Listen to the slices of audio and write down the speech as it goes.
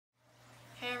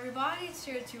everybody, it's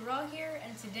Zero Raw here,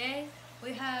 and today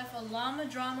we have a llama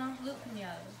drama loot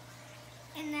pinata.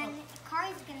 And then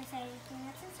Kari's gonna say anything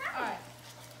that's inside. Alright,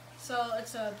 so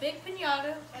it's a big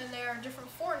pinata, and there are different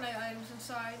Fortnite items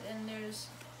inside, and there's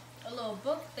a little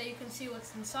book that you can see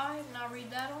what's inside, and I'll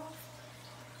read that off.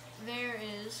 There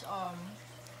is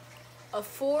a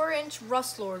 4-inch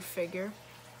Rust Lord figure,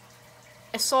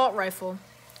 assault rifle,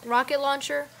 rocket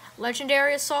launcher,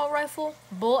 legendary assault rifle,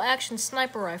 bolt action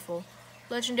sniper rifle,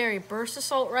 legendary burst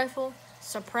assault rifle,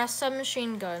 suppressed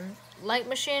submachine gun, light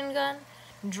machine gun,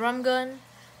 drum gun,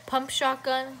 pump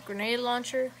shotgun, grenade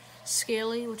launcher,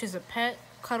 scaly, which is a pet,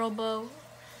 cuddle bow,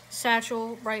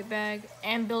 satchel, bright bag,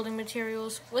 and building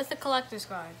materials with a collector's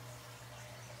guide.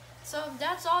 So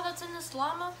that's all that's in this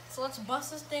llama. So let's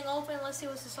bust this thing open and let's see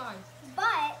what's inside.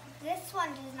 But this one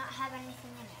does not have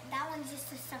anything in it. That one's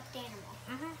just a stuffed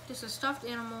animal. Just a stuffed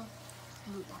animal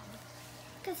loot llama.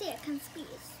 Cause see, it can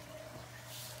squeeze.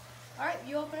 Alright,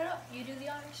 you open it up. You do the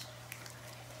honors.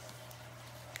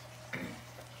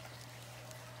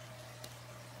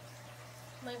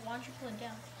 Wait, why don't you pull it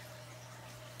down?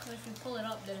 Because if you pull it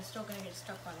up, then it's still going to get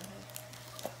stuck on your head.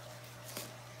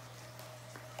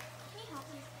 Can you help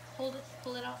me? Hold it,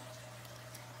 pull it out.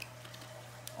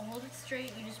 Or hold it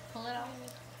straight, you just pull it out.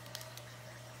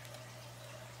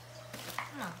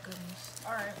 Oh my goodness.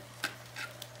 Alright.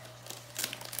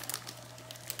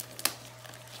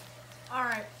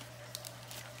 Alright.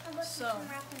 So,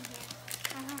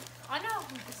 I know,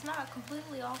 it's not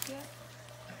completely off yet.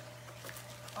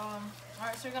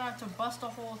 Alright, so you're gonna have to bust a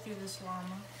hole through this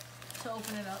llama to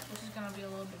open it up, which is gonna be a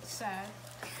little bit sad.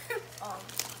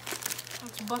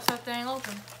 Let's bust that thing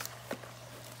open.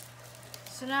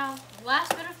 So now, last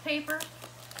bit of paper.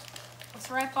 It's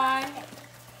right by,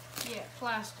 yeah,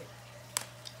 plastic.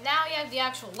 Now you have the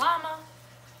actual llama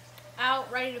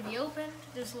out, ready to be opened.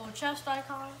 This little chest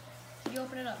icon. You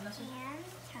open it up, Nessie.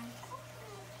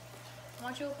 Why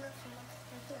don't you open it from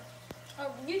right there?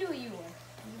 Oh, you do what you want.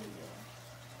 You do what you want.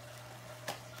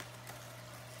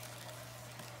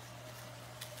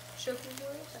 Show people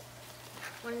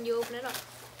when you open it up.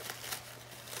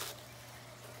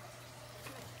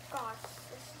 Oh my gosh,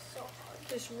 this is so hard.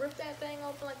 Just rip that thing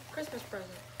open like a Christmas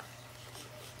present.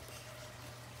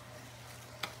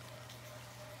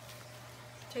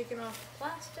 Taking off the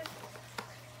plastic.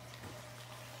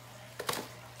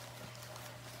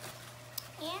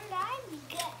 And I'm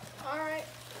good. Alright,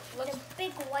 let's... The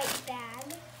big white bag.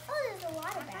 Oh, there's a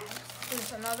lot of bags.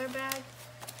 There's another bag.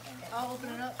 I'll open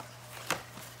it up.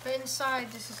 But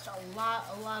inside, this is a lot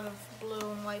of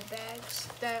blue and white bags.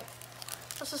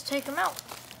 Let's just take them out.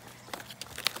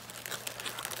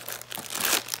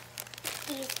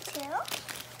 These two.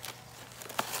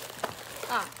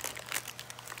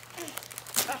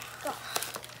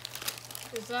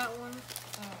 There's that one.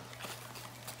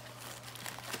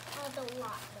 Oh, the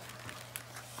lot.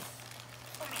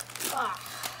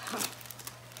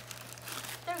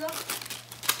 There we go.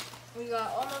 We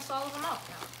got almost all of them out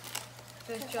now.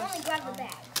 There's just only grab the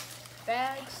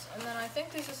bags, and then I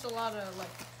think there's just a lot of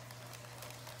like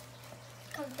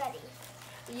confetti.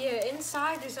 Yeah,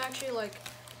 inside there's actually like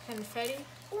confetti.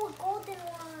 Ooh, a golden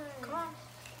one. Come on.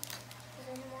 Is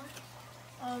there any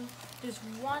more? There's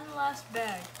one last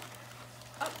bag.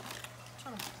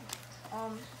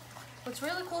 What's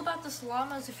really cool about this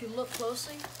llama is if you look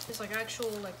closely, there's like actual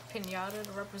like piñata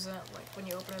to represent like when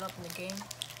you open it up in the game.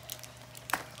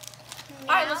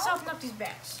 Alright, let's open up these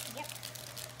bags. Yep.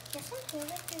 This one too,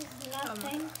 this is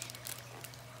nothing.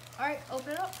 Alright,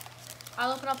 open it up.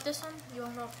 I'll open up this one, you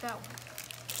open up that one.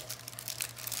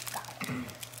 Got it.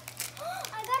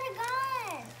 I got a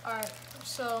gun! Alright,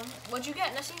 so what'd you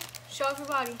get, Nessie? Show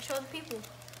everybody, show the people.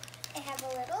 I have a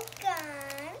little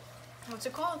gun. What's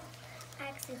it called? I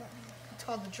actually don't know. It's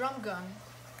called the drum gun.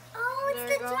 Oh, There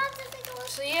it's you the go. drums. It's like a little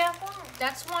So yeah, gun.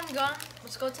 that's one gun.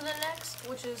 Let's go to the next,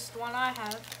 which is the one I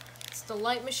have. It's the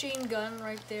light machine gun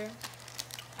right there.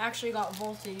 Actually got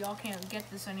volted. Y'all can't get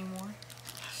this anymore.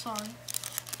 Sorry.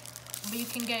 But you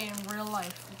can get it in real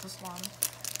life with this llama.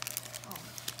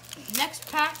 Next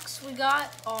packs we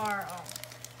got are...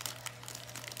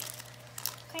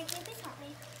 Can you please help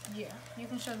me? yeah, you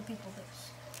can show the people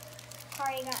this.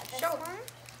 Kari got this Show it. one.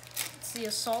 It's the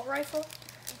assault rifle.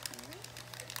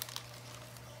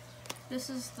 This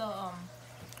is the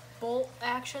bolt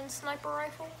action sniper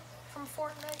rifle from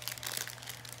Fortnite.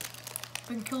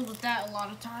 Been killed with that a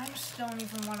lot of times. Don't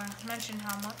even want to mention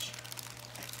how much.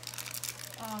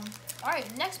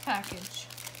 Alright, next package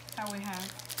that we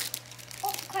have. Oh,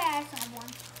 okay, I just have one.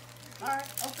 Alright,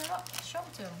 open it up. Show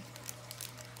it to them.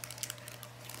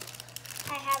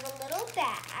 I have a little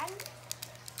bag.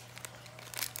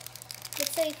 make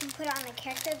it so you can put it on the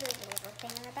character. There's a little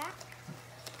thing in the back.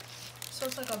 So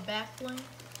it's like a back bling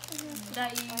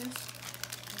that you use.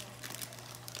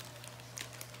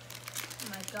 Oh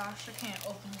my gosh, I can't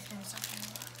open this in a second.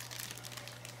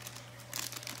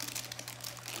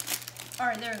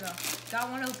 Alright, there we go.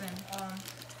 Got one open.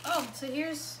 Oh, so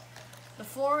here's the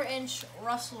 4-inch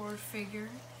Rustlord figure.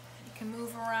 You can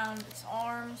move around its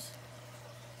arms.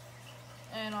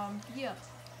 And yeah.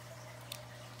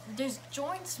 There's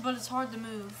joints, but it's hard to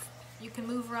move. You can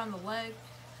move around the leg.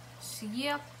 So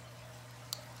yeah.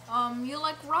 You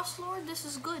like Rustlord? This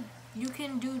is good. You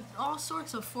can do all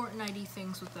sorts of Fortnite-y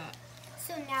things with that.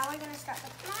 So now we're gonna start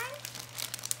with mine.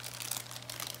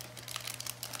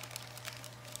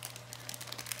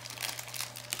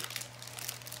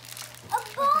 A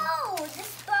bow!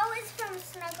 This bow is from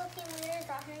Snuggle Team Leaders,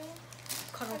 or her name?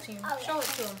 Cuddle Team. Oh, yeah. Show it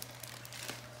to them.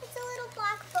 It's a little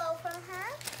black bow from her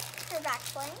back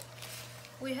bling.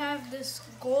 We have this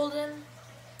golden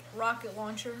rocket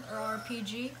launcher, or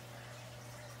RPG,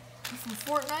 from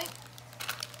Fortnite.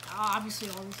 Obviously,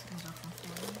 all these things are from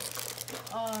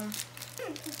Fortnite.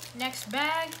 Next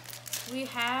bag, we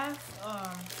have,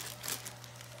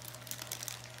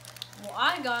 well,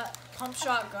 I got pump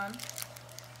shotgun.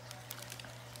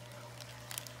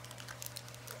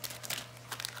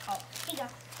 Oh, Here you go.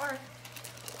 alright.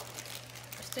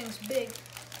 This thing's big.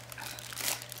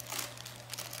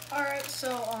 Alright,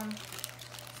 so,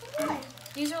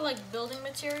 these are like building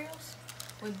materials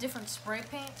with different spray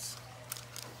paints.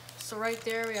 So right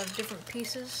there we have different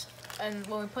pieces, and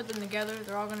when we put them together,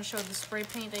 they're all going to show the spray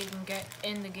paint that you can get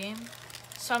in the game.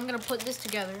 So I'm going to put this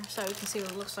together so we can see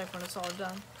what it looks like when it's all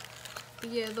done. But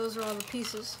yeah, those are all the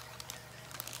pieces.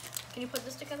 Can you put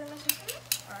this together, Missy?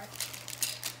 Alright.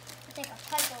 It's like a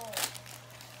puzzle.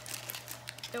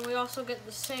 Then we also get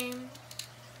the same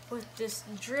with this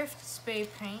drift spray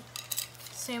paint.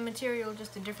 Same material,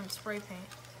 just a different spray paint.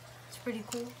 It's pretty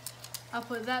cool. I'll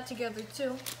put that together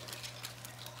too.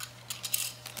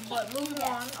 But moving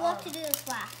on, We'll have to do this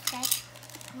last, okay?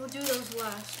 we'll do those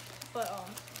last. But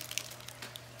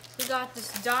we got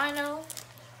this dino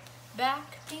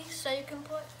back piece that you can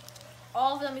put.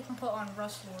 All of them you can put on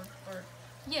Rustlord, or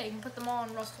yeah, you can put them all on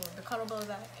Rustlord. The cuddle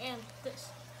that and this.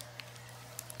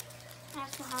 I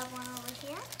also have one over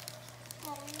here.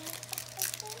 Oh,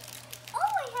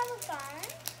 I have a gun.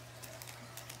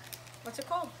 What's it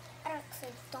called? I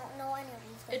actually don't know any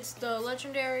of these. It's the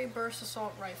legendary burst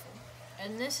assault rifle.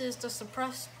 And this is the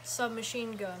suppressed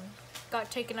submachine gun.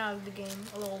 Got taken out of the game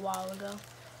a little while ago.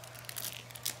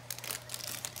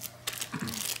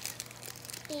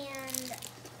 And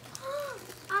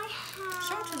I have.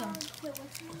 Show it to them. Wait,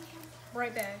 what's her name?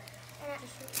 Bright bag. Wait,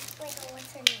 no,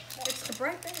 what's her name? It's the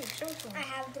bright bag. Show it to them. I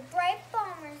have the Bright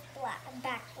Bomber's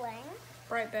back bling.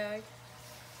 Bright bag.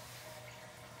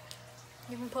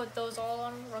 You can put those all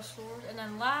on Rustlord. And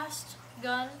then last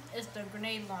gun is the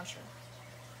grenade launcher.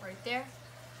 Right there.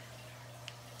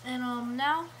 And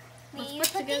now let's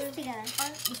put together. These together.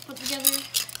 Alright, let's put together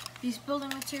these building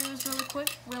materials really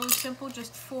quick, really simple,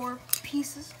 just 4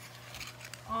 pieces.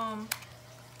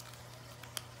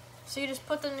 So you just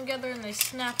put them together and they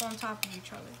snap on top of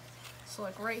each other. So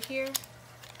like right here,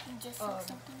 Just like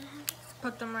something I have.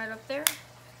 put them right up there.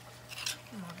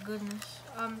 Oh my goodness.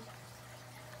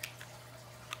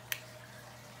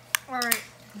 Alright,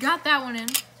 got that one in.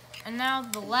 And now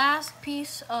the last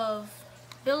piece of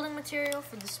building material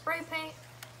for the spray paint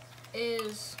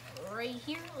is right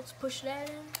here. Let's push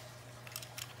that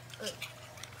in.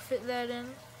 Fit that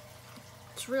in.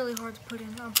 It's really hard to put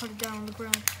in. I'll put it down on the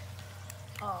ground.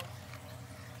 Oh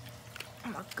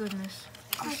my goodness.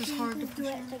 This is hard to push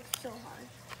in. It's like so hard.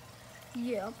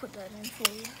 Yeah, I'll put that in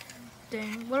for you.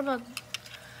 Dang. What about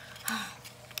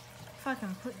if I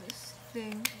can put this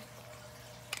thing?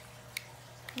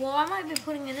 Well, I might be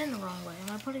putting it in the wrong way.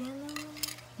 Am I putting it in the wrong way?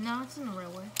 No, it's in the right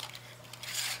way.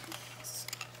 It's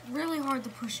really hard to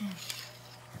push in.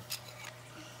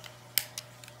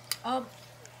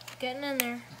 Getting in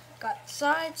there. Got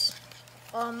sides.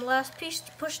 Last piece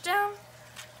to push down.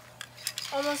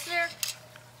 Almost there.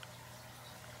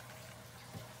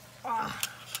 Ah,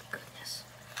 my goodness.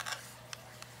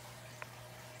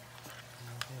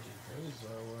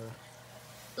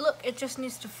 Look, it just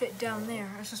needs to fit down there.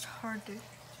 It's just hard to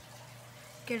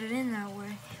get it in that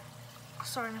way.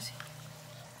 Sorry, Missy.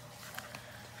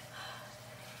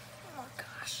 Oh my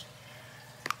gosh.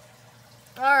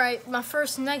 Alright, my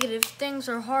first negative. Things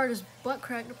are hard as butt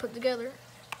crack to put together.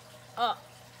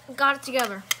 Got it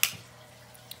together.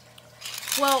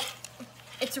 Well,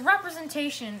 it's a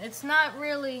representation. It's not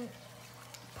really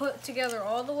put together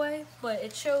all the way, but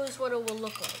it shows what it will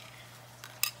look like.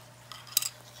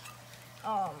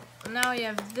 Now you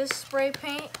have this spray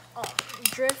paint,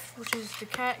 Drift, which is the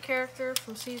cat character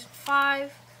from season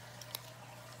 5.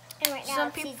 And right now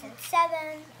it's season 7.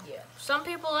 Yeah. Some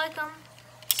people like them.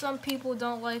 Some people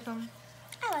don't like them.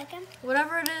 I like them.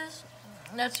 Whatever it is,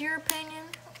 that's your opinion,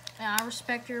 and I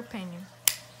respect your opinion.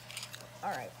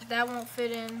 All right, that won't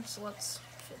fit in, so let's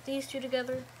fit these two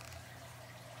together.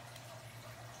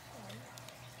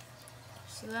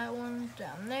 So that one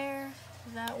down there,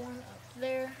 that one up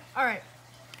there. All right,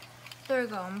 there we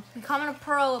go. I'm becoming a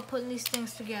pro at putting these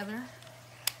things together.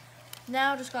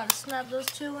 Now just gotta snap those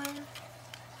two in.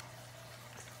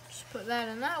 Just put that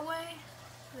in that way,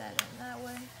 that in that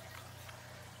way.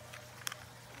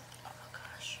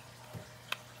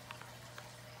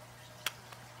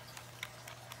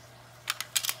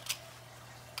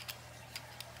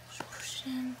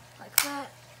 In like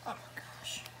that. Oh my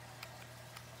gosh.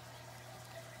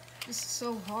 This is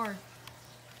so hard.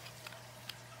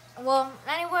 Well,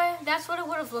 anyway, that's what it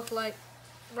would have looked like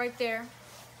right there.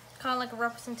 Kind of like a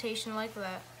representation like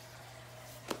that.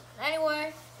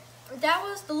 Anyway, that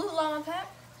was the Loot Llama pack.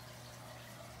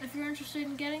 If you're interested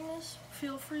in getting this,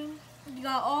 feel free. You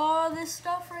got all this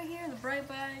stuff right here, the bright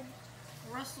bag,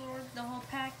 the Rustler, the whole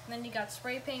pack. And then you got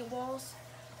spray paint walls.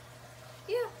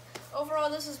 Yeah. Overall,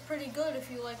 this is pretty good if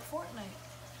you like Fortnite.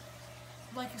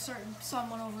 Like a certain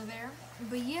someone over there.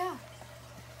 But yeah,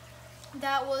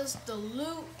 that was the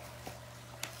Loot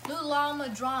Llama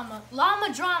Drama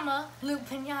Loot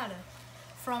Piñata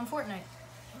from Fortnite.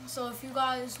 So if you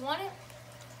guys want it,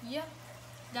 yeah,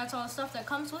 that's all the stuff that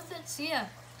comes with it. So yeah,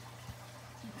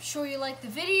 be sure you like the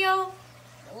video,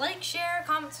 like, share,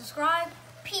 comment, subscribe.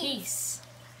 Peace.